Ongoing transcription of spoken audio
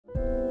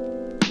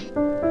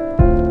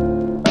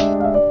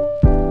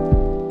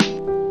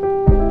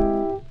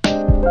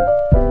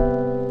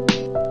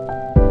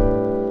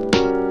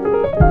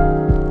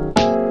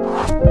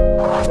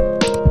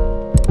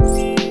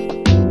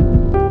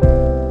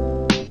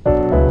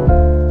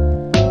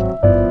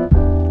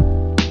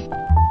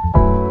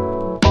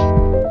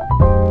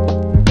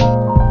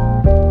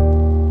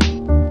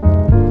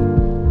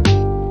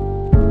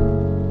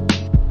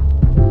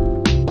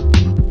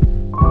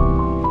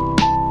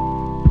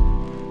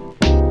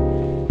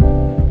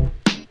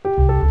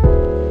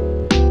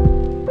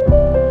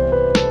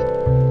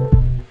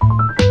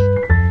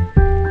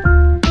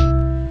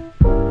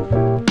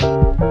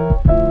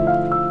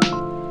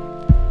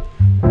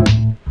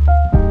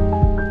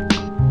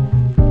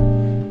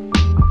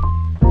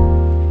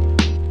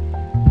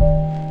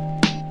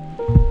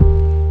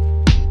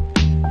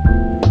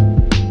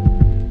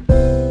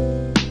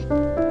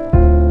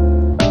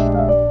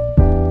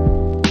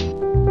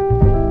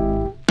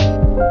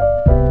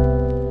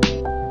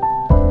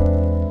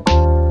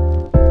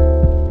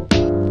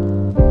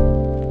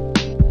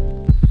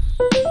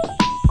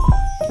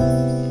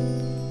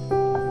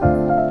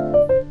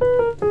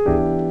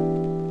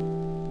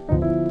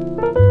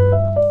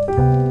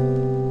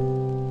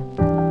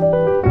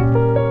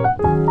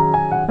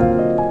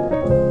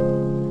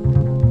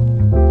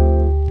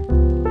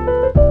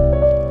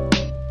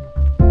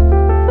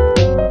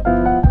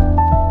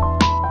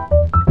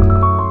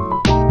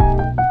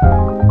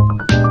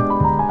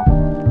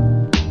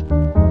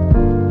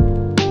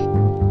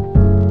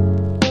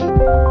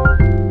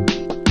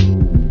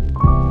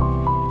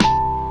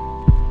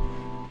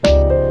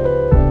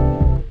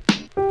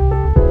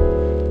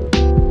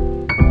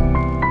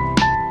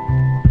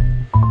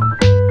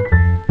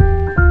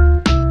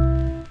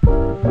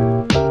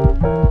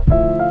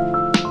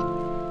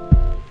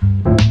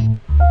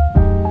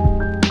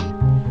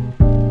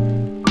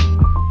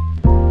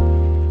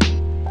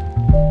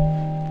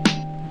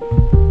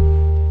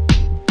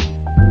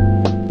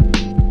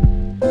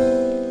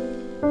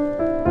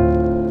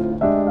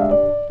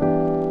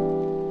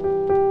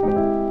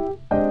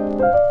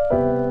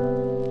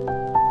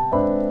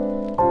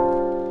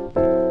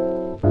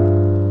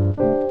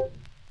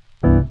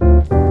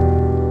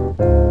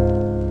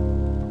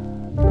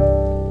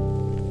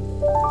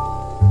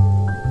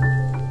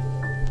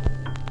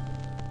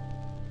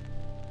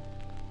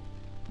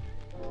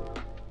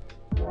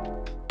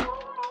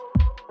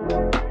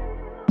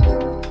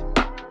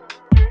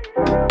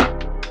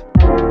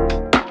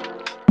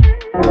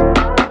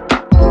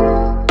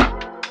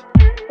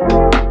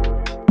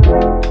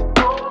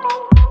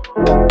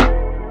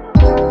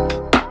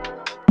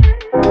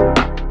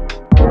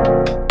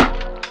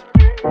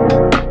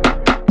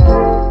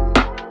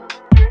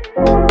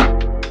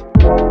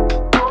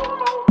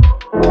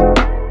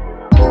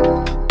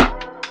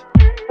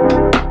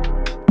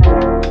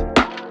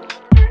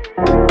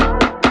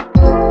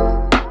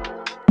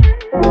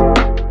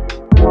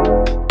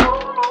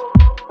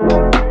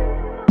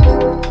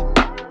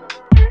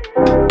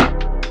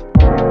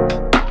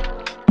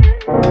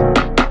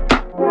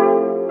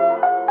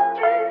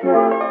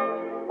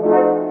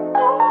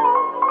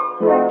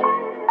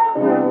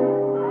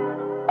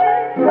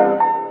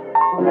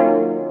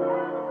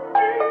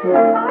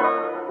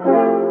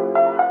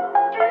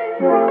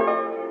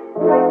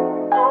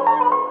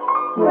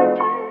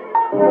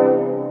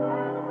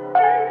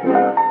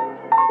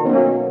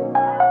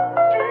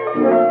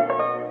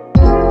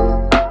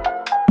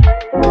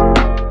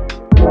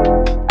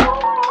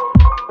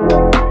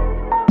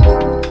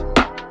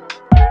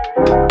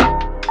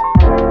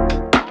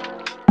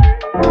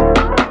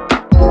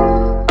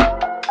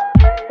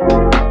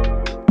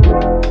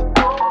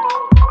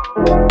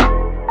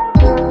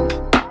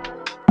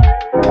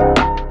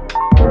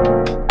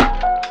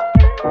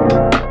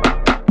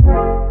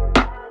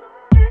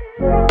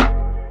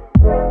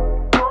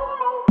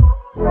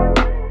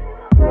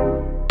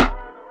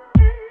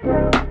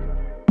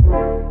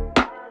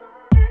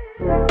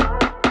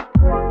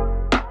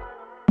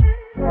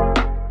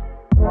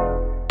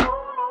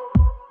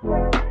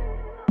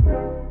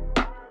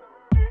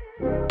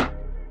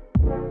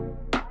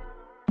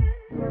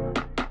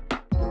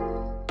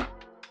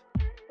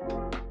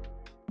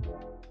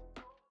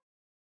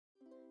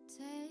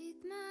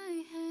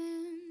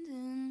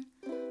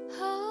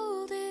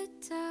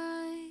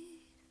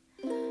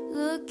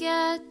look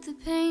at the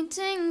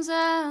paintings,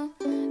 I'll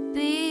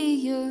be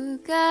your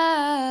guide.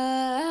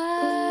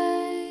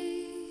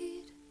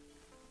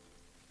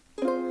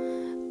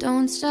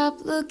 Don't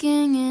stop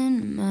looking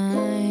in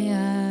my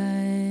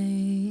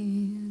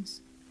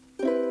eyes.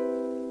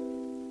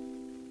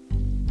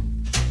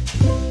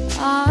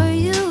 Are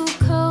you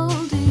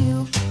cold? Do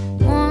you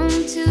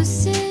want to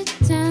sit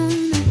down?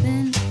 I've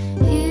been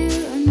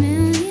here a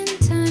million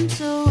times,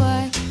 so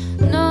I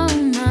know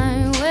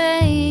my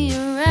way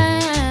around.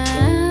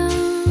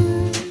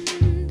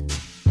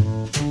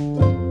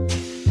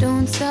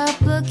 Don't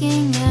stop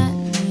looking at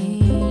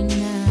me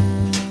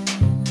now.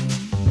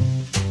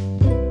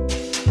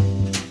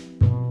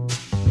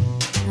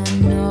 I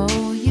know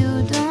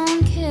you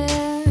don't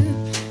care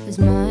as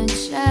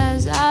much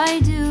as I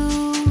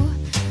do,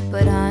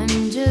 but I'm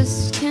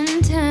just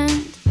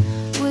content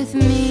with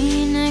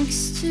me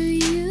next to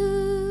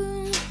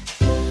you.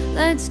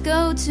 Let's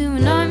go to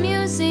an art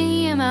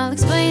museum, I'll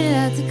explain it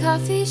at the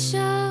coffee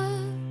shop.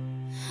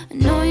 I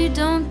know you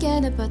don't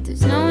get it, but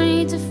there's no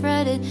need to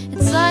fret it.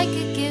 It's like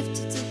a gift,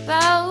 it's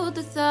about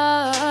the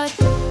thought.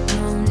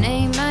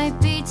 Monet might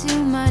be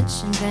too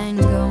much and Van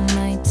Gogh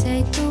might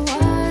take a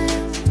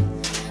while,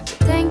 but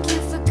thank you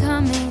for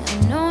coming. I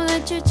know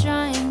that you're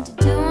trying to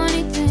do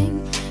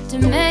anything to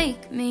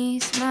make me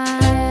smile.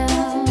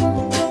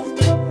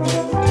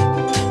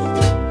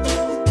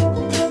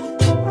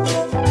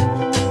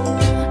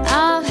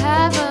 I'll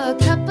have a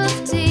cup of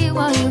tea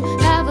while you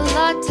have a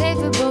latte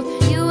for both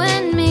you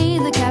and me.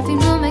 The caffeine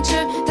will make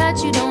sure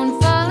that you don't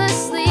fall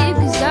asleep,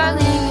 'cause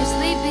darling, you're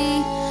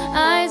sleepy,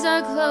 eyes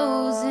are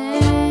closing.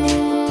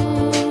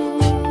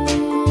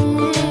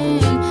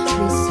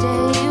 Please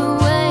stay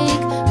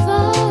awake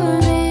for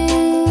me.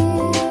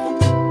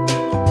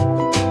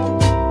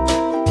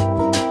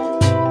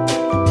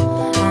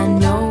 I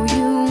know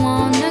you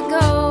wanna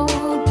go,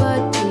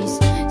 but please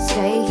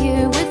stay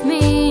here with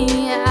me.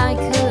 I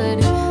could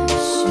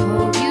show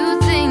you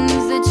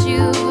things that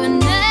you've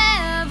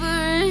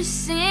never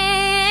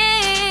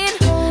seen.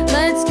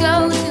 Let's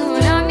go to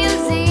an art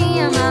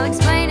museum, I'll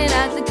explain it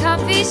at the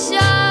coffee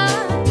shop.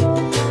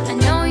 I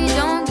know you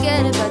don't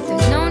get it, but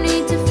there's no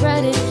need to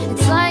fret it.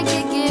 It's like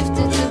a gift,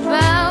 it's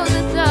about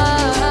the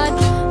thought.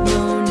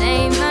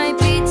 Monet might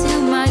be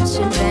too much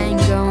and Van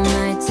Gogh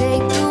might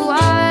take a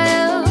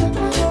while,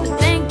 but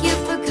thank you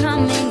for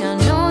coming. I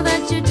know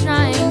that you're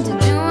trying to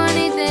do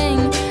anything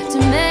to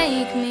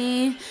make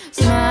me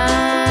smile.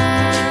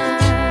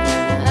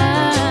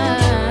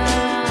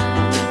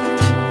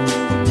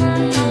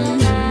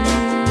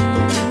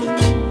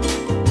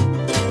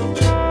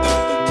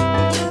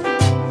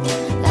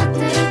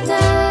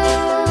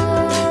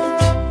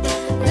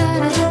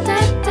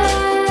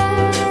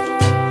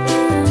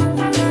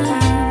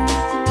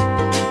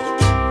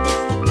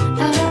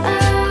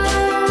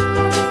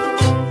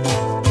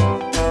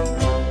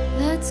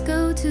 Let's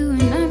go to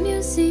an art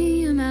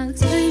museum, I'll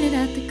explain it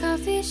at the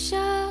coffee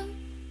shop.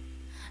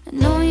 I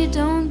know you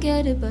don't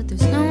get it, but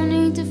there's no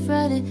need to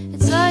fret it.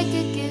 It's like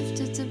a gift,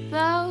 it's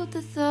about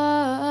the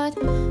thought.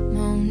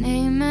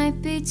 Monet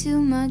might be too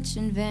much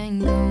and Van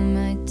Gogh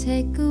might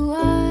take a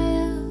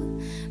while,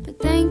 but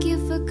thank you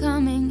for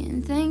coming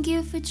and thank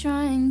you for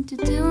trying to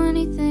do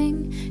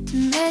anything to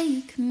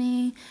make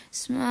me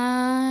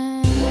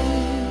smile.